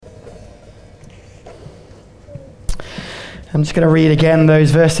I'm just going to read again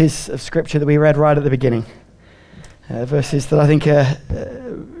those verses of Scripture that we read right at the beginning. Verses that I think are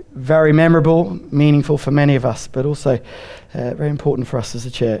very memorable, meaningful for many of us, but also very important for us as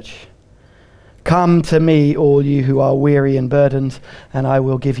a church. Come to me, all you who are weary and burdened, and I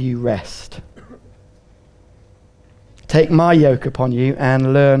will give you rest. Take my yoke upon you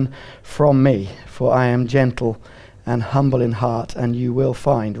and learn from me, for I am gentle and humble in heart, and you will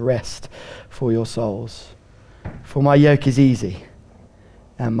find rest for your souls. For my yoke is easy,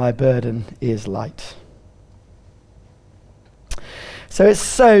 and my burden is light. So it's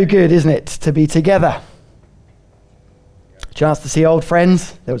so good, isn't it, to be together. Chance to see old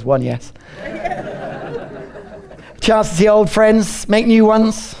friends. There was one yes. Chance to see old friends, make new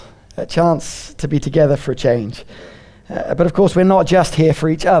ones. A chance to be together for a change. But of course, we're not just here for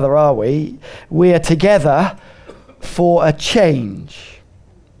each other, are we? We're together for a change.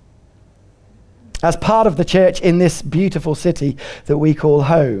 As part of the church in this beautiful city that we call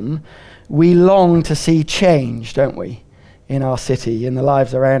home, we long to see change, don't we? In our city, in the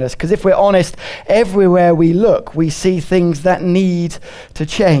lives around us. Because if we're honest, everywhere we look, we see things that need to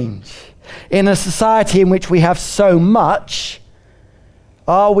change. In a society in which we have so much,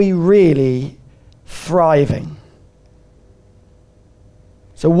 are we really thriving?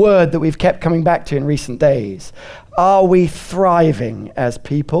 It's a word that we've kept coming back to in recent days. Are we thriving as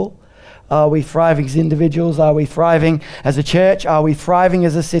people? Are we thriving as individuals? Are we thriving as a church? Are we thriving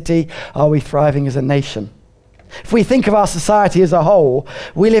as a city? Are we thriving as a nation? If we think of our society as a whole,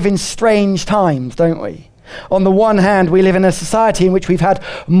 we live in strange times, don't we? On the one hand, we live in a society in which we've had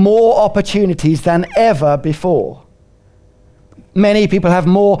more opportunities than ever before. Many people have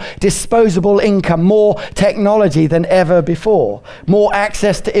more disposable income, more technology than ever before, more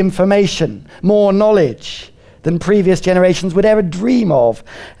access to information, more knowledge than previous generations would ever dream of.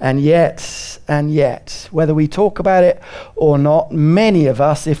 And yet, whether we talk about it or not, many of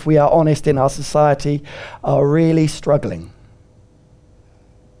us, if we are honest in our society, are really struggling.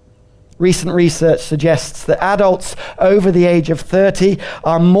 Recent research suggests that adults over the age of 30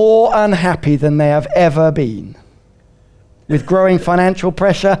 are more unhappy than they have ever been. With growing financial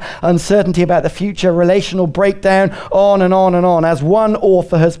pressure, uncertainty about the future, relational breakdown, on and on and on. As one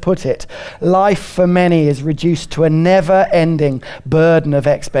author has put it, life for many is reduced to a never-ending burden of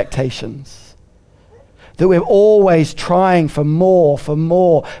expectations. That we're always trying for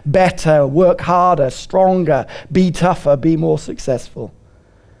more, better, work harder, stronger, be tougher, be more successful.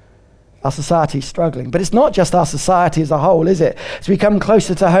 Our society is struggling. But it's not just our society as a whole, is it? As we come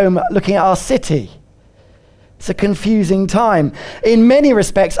closer to home, looking at our city, it's a confusing time. In many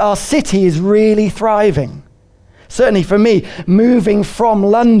respects, our city is really thriving. Certainly for me, moving from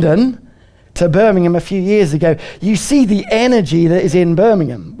London to Birmingham a few years ago, you see the energy that is in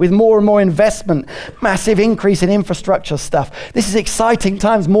Birmingham with more and more investment, massive increase in infrastructure stuff. This is exciting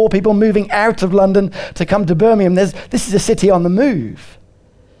times, more people moving out of London to come to Birmingham. This is a city on the move.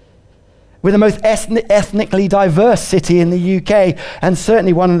 We're the most ethnically diverse city in the UK, and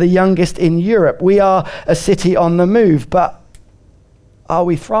certainly one of the youngest in Europe. We are a city on the move, but are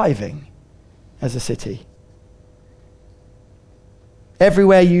we thriving as a city?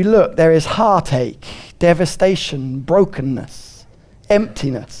 Everywhere you look, there is heartache, devastation, brokenness,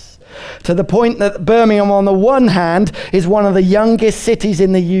 emptiness, to the point that Birmingham, on the one hand, is one of the youngest cities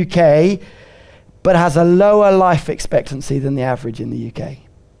in the UK, but has a lower life expectancy than the average in the UK.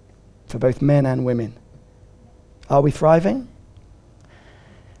 For both men and women. Are we thriving?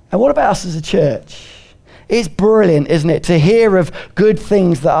 And what about us as a church? It's brilliant, isn't it, to hear of good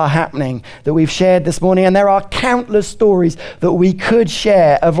things that are happening that we've shared this morning, and there are countless stories that we could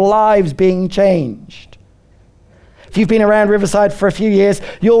share of lives being changed. If you've been around Riverside for a few years,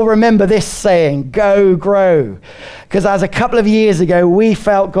 you'll remember this saying, go grow. Because as a couple of years ago, we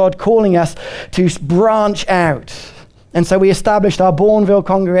felt God calling us to branch out. And so we established our Bourneville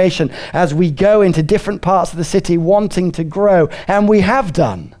congregation as we go into different parts of the city wanting to grow. And we have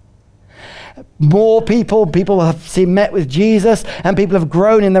done. More people have met with Jesus, and people have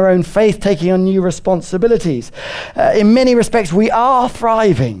grown in their own faith, taking on new responsibilities. In many respects, we are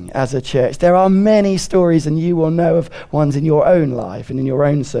thriving as a church. There are many stories, and you will know of ones in your own life and in your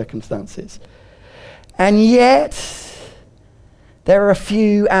own circumstances. And yet, there are a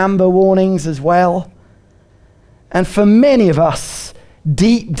few amber warnings as well. And for many of us,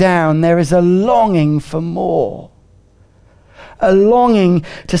 deep down, there is a longing for more. A longing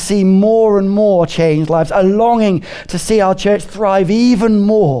to see more and more changed lives. A longing to see our church thrive even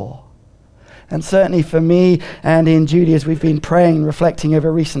more. And certainly for me and in Judy, as we've been praying and reflecting over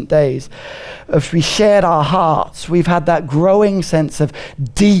recent days, as we shared our hearts, we've had that growing sense of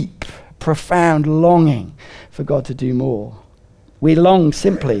deep profound longing for God to do more. We long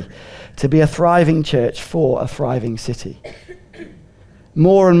simply to be a thriving church for a thriving city.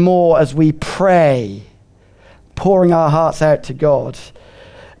 More and more as we pray, pouring our hearts out to God,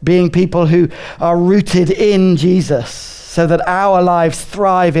 being people who are rooted in Jesus so that our lives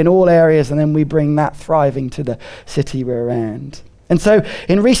thrive in all areas, and then we bring that thriving to the city we're around. And so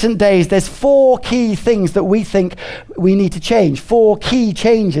in recent days, there's 4 key things that we think we need to change, 4 key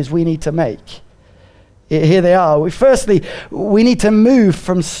changes we need to make. Here they are. Firstly, we need to move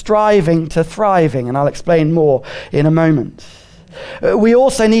from striving to thriving, and I'll explain more in a moment. We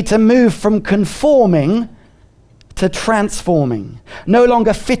also need to move from conforming to transforming, no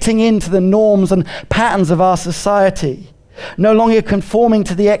longer fitting into the norms and patterns of our society, no longer conforming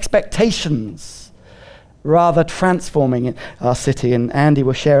to the expectations, rather transforming our city, and Andy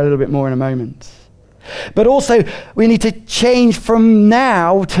will share a little bit more in a moment. But also, we need to change from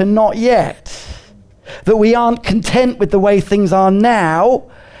now to not yet. That we aren't content with the way things are now,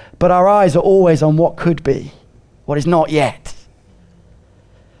 but our eyes are always on what could be, what is not yet.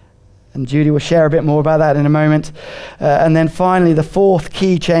 And Judy will share a bit more about that in a moment. And then finally, the 4th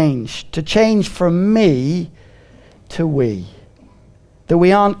key change, to change from me to we. That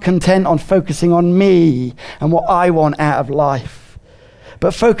we aren't content on focusing on me and what I want out of life,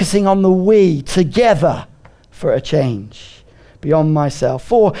 but focusing on the we together for a change. Beyond myself.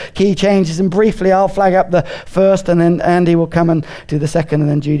 4 key changes, and briefly I'll flag up the first, and then Andy will come and do the second, and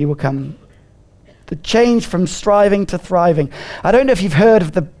then Judy will come. The change from striving to thriving. I don't know if you've heard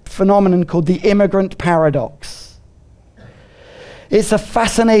of the phenomenon called the immigrant paradox. It's a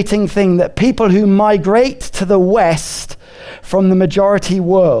fascinating thing that people who migrate to the West from the majority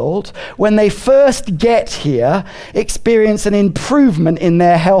world, when they first get here, experience an improvement in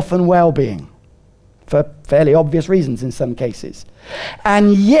their health and well-being. For fairly obvious reasons in some cases.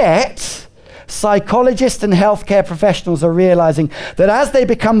 And yet, psychologists and healthcare professionals are realizing that as they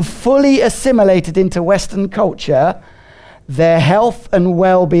become fully assimilated into Western culture, their health and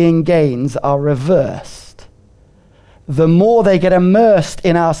well-being gains are reversed. The more they get immersed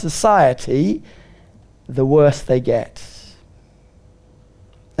in our society, the worse they get.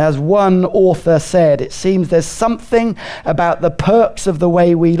 As one author said, it seems there's something about the perks of the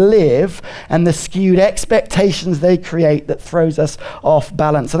way we live and the skewed expectations they create that throws us off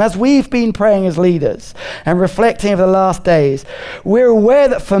balance. And as we've been praying as leaders and reflecting over the last days, we're aware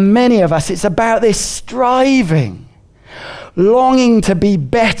that for many of us, it's about this striving, longing to be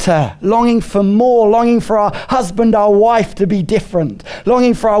better, longing for more, longing for our husband, our wife to be different,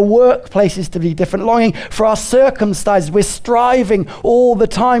 longing for our workplaces to be different, longing for our circumstances. We're striving all the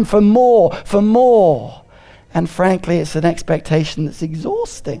time for more, for more. And frankly, it's an expectation that's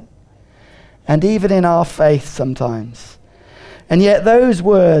exhausting. And even in our faith sometimes. And yet those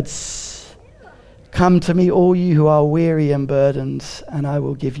words, "Come to me, all you who are weary and burdened, and I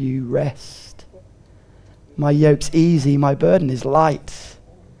will give you rest. My yoke's easy, my burden is light."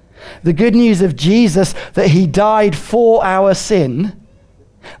 The good news of Jesus, that he died for our sin,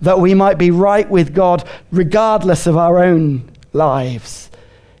 that we might be right with God regardless of our own lives,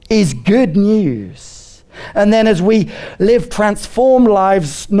 is good news. And then as we live transformed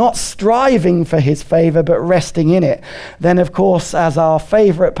lives, not striving for his favor, but resting in it, then of course, as our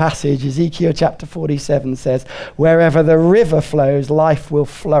favorite passage, Ezekiel chapter 47 says, wherever the river flows, life will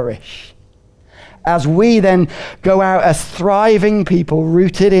flourish. As we then go out as thriving people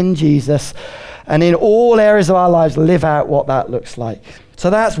rooted in Jesus, and in all areas of our lives live out what that looks like.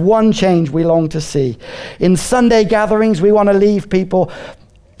 So that's one change we long to see. In Sunday gatherings, we want to leave people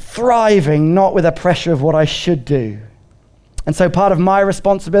thriving, not with a pressure of what I should do. And so part of my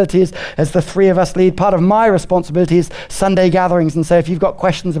responsibility is, as the 3 of us lead, part of my responsibility is Sunday gatherings. And so if you've got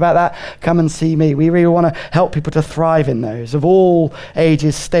questions about that, come and see me. We really want to help people to thrive in those, of all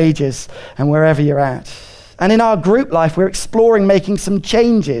ages, stages, and wherever you're at. And in our group life, we're exploring making some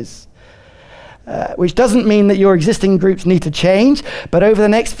changes, which doesn't mean that your existing groups need to change, but over the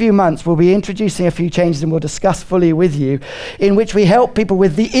next few months, we'll be introducing a few changes, and we'll discuss fully with you, in which we help people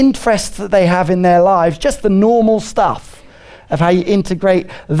with the interests that they have in their lives, just the normal stuff, of how you integrate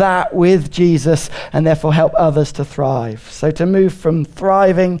that with Jesus and therefore help others to thrive. So to move from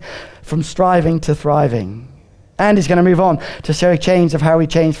striving to thriving. And he's going to move on to show a change of how we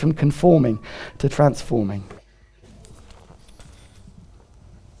change from conforming to transforming.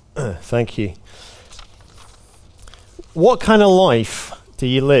 Thank you. What kind of life do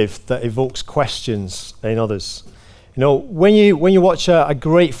you live that evokes questions in others? You know, when you watch a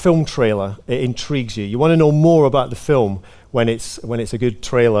great film trailer, it intrigues you. You want to know more about the film when it's a good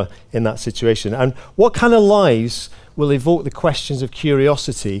trailer in that situation. And what kind of lives will evoke the questions of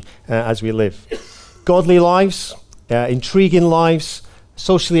curiosity as we live. Godly lives, intriguing lives,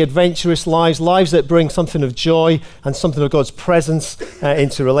 socially adventurous lives, lives that bring something of joy and something of God's presence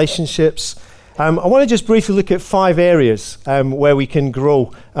into relationships. I want to just briefly look at 5 areas where we can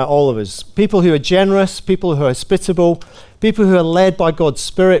grow, all of us. People who are generous, people who are hospitable, people who are led by God's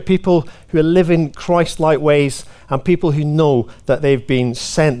Spirit, people who are living Christ-like ways, and people who know that they've been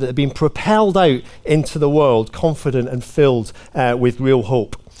sent, that have been propelled out into the world, confident and filled with real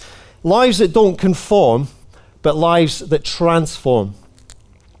hope. Lives that don't conform, but lives that transform.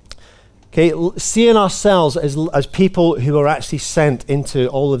 Okay, seeing ourselves as people who are actually sent into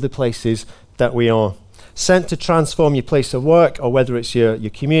all of the places that we are. Sent to transform your place of work, or whether it's your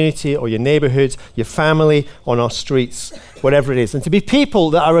community or your neighborhood, your family, on our streets, whatever it is. And to be people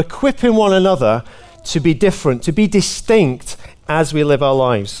that are equipping one another to be different, to be distinct as we live our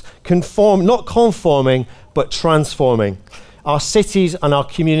lives. Not conforming, but transforming our cities and our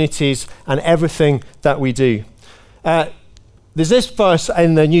communities and everything that we do. There's this verse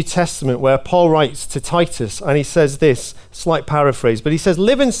in the New Testament where Paul writes to Titus, and he says this, slight paraphrase, but he says,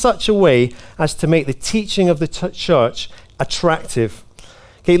 live in such a way as to make the teaching of the church attractive.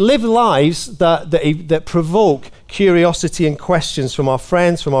 Okay, live lives that provoke curiosity and questions from our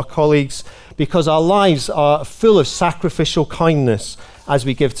friends, from our colleagues, because our lives are full of sacrificial kindness as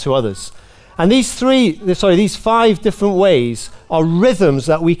we give to others. And these 5 different ways are rhythms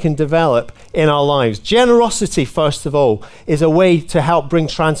that we can develop in our lives. Generosity, first of all, is a way to help bring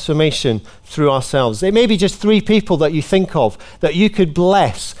transformation through ourselves. It may be just 3 people that you think of that you could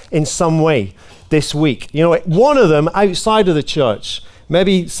bless in some way this week. You know, one of them outside of the church,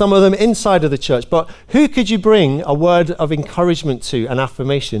 maybe some of them inside of the church, but who could you bring a word of encouragement to, an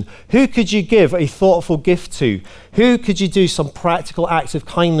affirmation? Who could you give a thoughtful gift to? Who could you do some practical acts of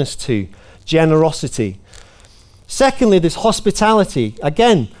kindness to? Generosity. Secondly, there's hospitality.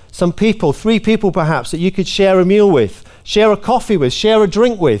 Again, some people, 3 people perhaps, that you could share a meal with, share a coffee with, share a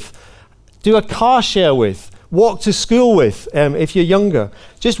drink with, do a car share with, walk to school with if you're younger.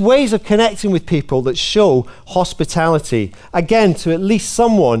 Just ways of connecting with people that show hospitality. Again, to at least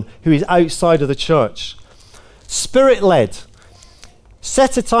someone who is outside of the church. Spirit-led.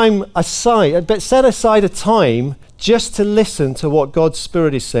 Set aside a time just to listen to what God's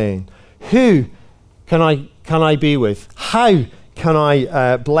Spirit is saying. Who can I be with? How can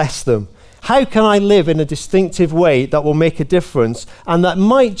I bless them? How can I live in a distinctive way that will make a difference and that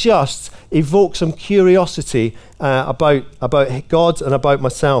might just evoke some curiosity about God and about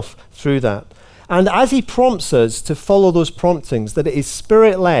myself through that? And as he prompts us to follow those promptings, that it is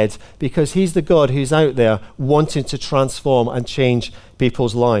Spirit-led, because he's the God who's out there wanting to transform and change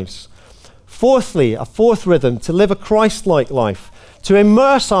people's lives. Fourthly, a 4th rhythm, to live a Christ-like life. To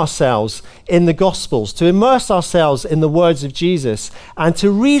immerse ourselves in the Gospels, to immerse ourselves in the words of Jesus, and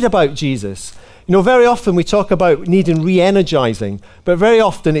to read about Jesus. You know, very often we talk about needing re-energizing, but very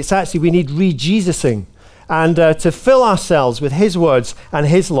often it's actually we need re-Jesusing, and to fill ourselves with his words and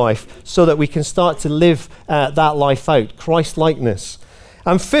his life so that we can start to live that life out, Christ-likeness.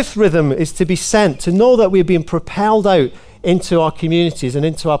 And 5th rhythm is to be sent, to know that we're being propelled out into our communities and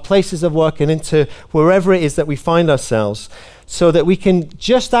into our places of work and into wherever it is that we find ourselves, so that we can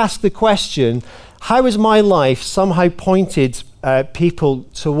just ask the question, how has my life somehow pointed people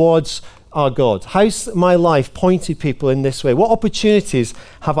towards our God? How's my life pointed people in this way? What opportunities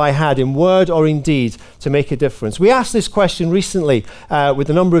have I had in word or in deed to make a difference? We asked this question recently with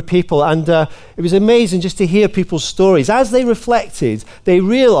a number of people, and it was amazing just to hear people's stories. As they reflected, they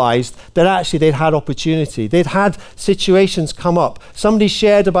realized that actually they'd had opportunity. They'd had situations come up. Somebody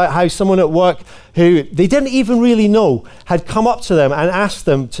shared about how someone at work who they didn't even really know had come up to them and asked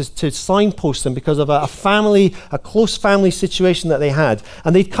them to signpost them because of a close family situation that they had.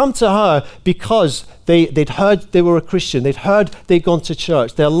 And they'd come to her because they'd heard they were a Christian. They'd heard they'd gone to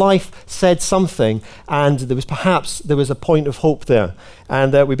church. Their life said something, and there was a point of hope there.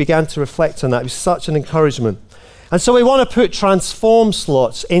 And we began to reflect on that. It was such an encouragement. And so we want to put transform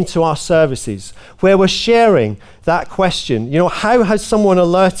slots into our services where we're sharing that question. You know, how has someone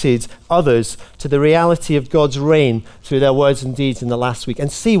alerted others to the reality of God's reign through their words and deeds in the last week?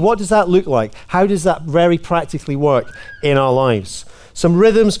 And see, what does that look like? How does that very practically work in our lives? Some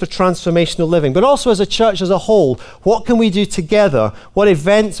rhythms for transformational living, but also as a church as a whole, what can we do together? What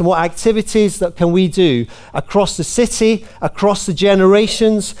events and what activities that can we do across the city, across the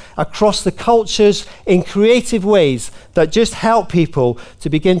generations, across the cultures, in creative ways that just help people to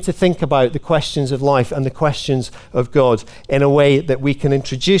begin to think about the questions of life and the questions of God in a way that we can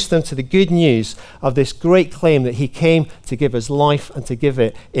introduce them to the good news of this great claim that he came to give us life and to give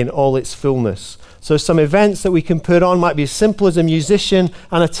it in all its fullness. So some events that we can put on might be as simple as a musician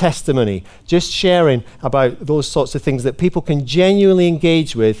and a testimony, just sharing about those sorts of things that people can genuinely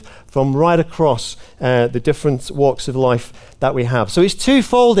engage with from right across the different walks of life that we have. So it's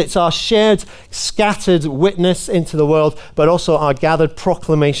twofold. It's our shared, scattered witness into the world, but also our gathered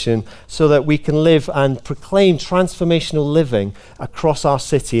proclamation so that we can live and proclaim transformational living across our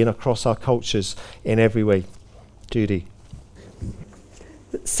city and across our cultures in every way. Judy.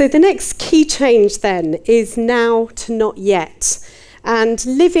 So the next key change then is now to not yet. And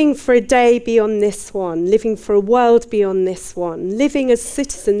living for a day beyond this one, living for a world beyond this one, living as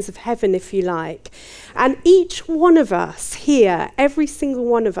citizens of heaven, if you like. And each one of us here, every single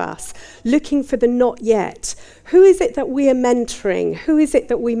one of us, looking for the not yet. Who is it that we are mentoring? Who is it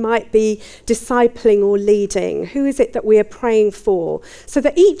that we might be discipling or leading? Who is it that we are praying for? So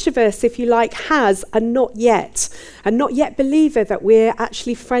that each of us, if you like, has a not yet believer that we're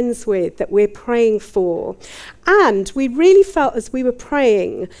actually friends with, that we're praying for. And we really felt as we were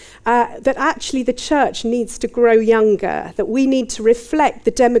praying that actually the church needs to grow younger, that we need to reflect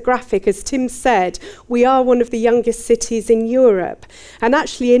the demographic. As Tim said, we are one of the youngest cities in Europe. And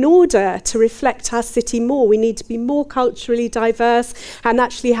actually, in order to reflect our city more, we need to be more culturally diverse and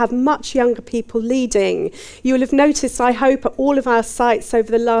actually have much younger people leading. You will have noticed, I hope, at all of our sites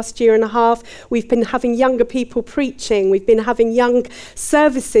over the last year and a half, we've been having younger people preaching. We've been having young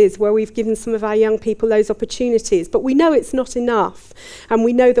services where we've given some of our young people those opportunities. But we know it's not enough. And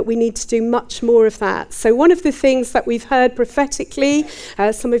we know that we need to do much more of that. So one of the things that we've heard prophetically,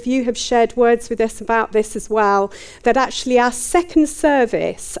 some of you have shared words with us about this as well, that actually our second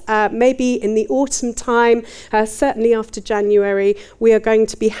service, maybe in the autumn time, certainly after January, we are going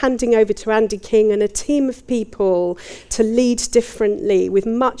to be handing over to Andy King and a team of people to lead differently, with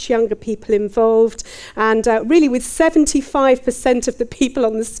much younger people involved, and really with 75% of the people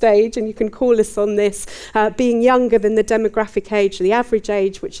on the stage, and you can call us on this, being younger than the demographic age, the average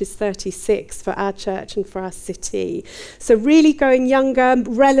age, which is 36 for our church and for our city. So really going younger,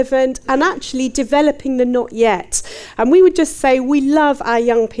 relevant, and actually developing the not yet. And we would just say we love our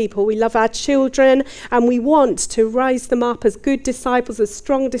young people, we love our children, and we want to rise them up as good disciples, as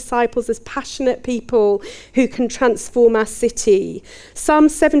strong disciples, as passionate people who can transform our city. Psalm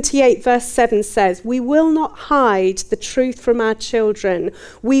 78 verse 7 says, "We will not hide the truth from our children.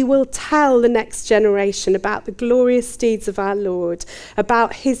 We will tell the next generation about the glorious deeds of our Lord,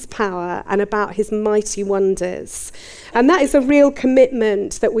 about his power and about his mighty wonders." And that is a real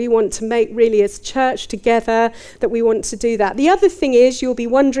commitment that we want to make really as church together, that we want to do that. The other thing is, you'll be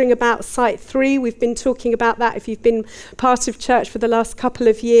wondering about Site 3. We've been talking about that if you've been part of church for the last couple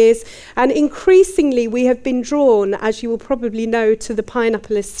of years. And increasingly we have been drawn, as you will probably know, to the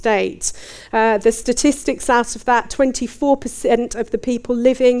Pineapple Estate. The statistics out of that, 24% of the people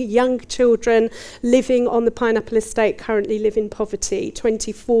living, young children living on the Pineapple Estate currently live in poverty,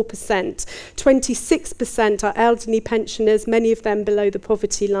 24%. 26% are elderly pensioners, many of them below the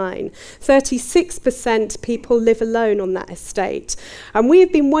poverty line. 36% people live alone on that estate. And we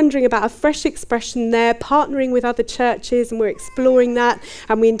have been wondering about a fresh expression there, partnering with other churches, and we're exploring that,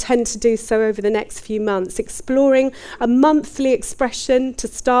 and we intend to do so over the next few months, exploring a monthly expression to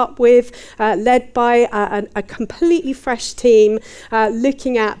start with, led by a completely fresh team,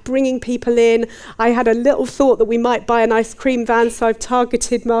 looking at bringing people in. I had a little thought that we might buy an ice cream van, so I've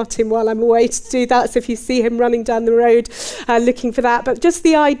targeted Martin while I'm away to do that, so if you see him running down the road looking for that. But just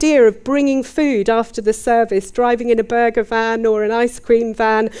the idea of bringing food after the service, driving in a burger van or an ice cream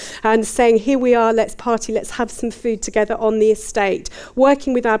van and saying, here we are, let's party, let's have some food together on the estate.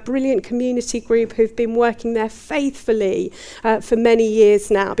 Working with our brilliant community group who've been working there faithfully for many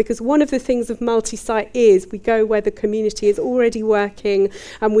years now, because one of the things of multi-site is we go where the community is already working,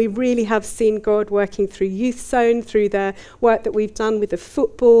 and we really have seen God working through Youth Zone, through the work that we've done with the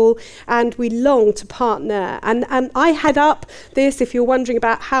football, and we long to partner. And I head up this, if you're wondering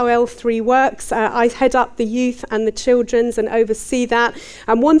about how L3 works, I head up the youth and the children's and oversee that.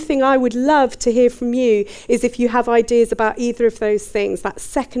 And one thing I would love to hear from you is if you have ideas about either of those things, that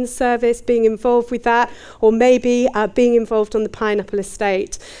second service, being involved with that, or maybe being involved on the Pineapple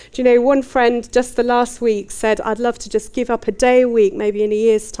Estate. Do you know, one friend just the last week said, I'd love to just give up a day a week, maybe in a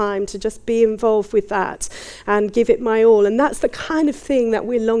year's time, to just be involved with that and give it my all. And that's the kind of thing that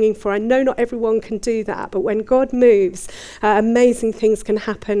we're longing for. I know not everyone can do that, but when God moves, amazing things can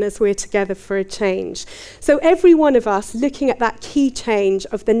happen as we're together for for a change. So every one of us looking at that key change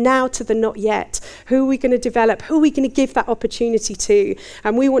of the now to the not yet, who are we going to develop, who are we going to give that opportunity to?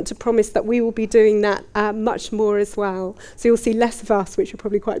 And we want to promise that we will be doing that much more as well. So you'll see less of us, which you're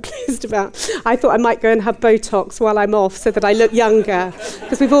probably quite pleased about. I thought I might go and have Botox while I'm off so that I look younger,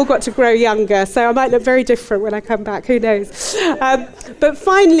 because we've all got to grow younger. So I might look very different when I come back, who knows? But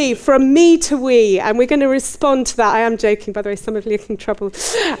finally, from me to we, and we're going to respond to that. I am joking, by the way, some of you are in trouble.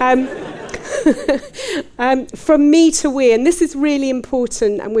 From me to we, and this is really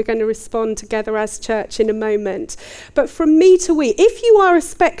important, and we're going to respond together as church in a moment. But from me to we, if you are a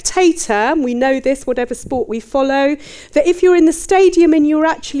spectator, and we know this, whatever sport we follow, that if you're in the stadium and you're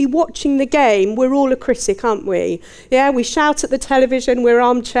actually watching the game, we're all a critic, aren't we? Yeah, we shout at the television, we're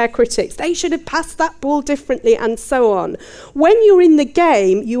armchair critics. They should have passed that ball differently, and so on. When you're in the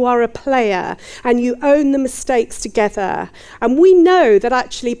game, you are a player, and you own the mistakes together. And we know that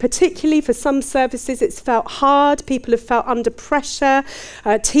actually, particularly for some services, it's felt hard. People have felt under pressure.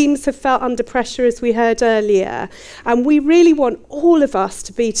 Teams have felt under pressure, as we heard earlier. And we really want all of us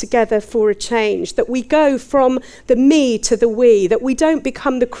to be together for a change, that we go from the me to the we, that we don't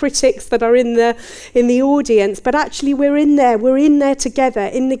become the critics that are in the audience, but actually we're in there together,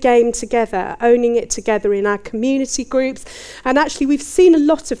 in the game together, owning it together in our community groups. And actually we've seen a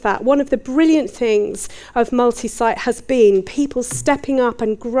lot of that. One of the brilliant things of multi-site has been people stepping up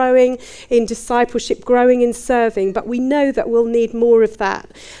and growing in discipleship, growing in serving, but we know that we'll need more of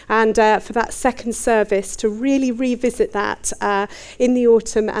that. And for that second service to really revisit that in the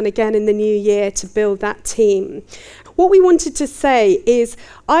autumn and again in the new year to build that team. What we wanted to say is,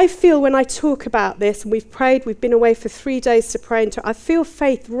 I feel when I talk about this, and we've prayed, we've been away for 3 days to pray into it, I feel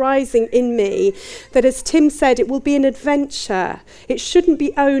faith rising in me that, as Tim said, it will be an adventure. It shouldn't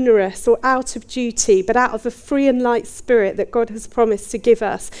be onerous or out of duty, but out of a free and light spirit that God has promised to give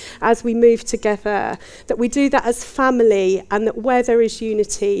us as we move together. That we do that as family, and that where there is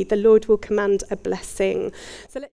unity, the Lord will command a blessing. So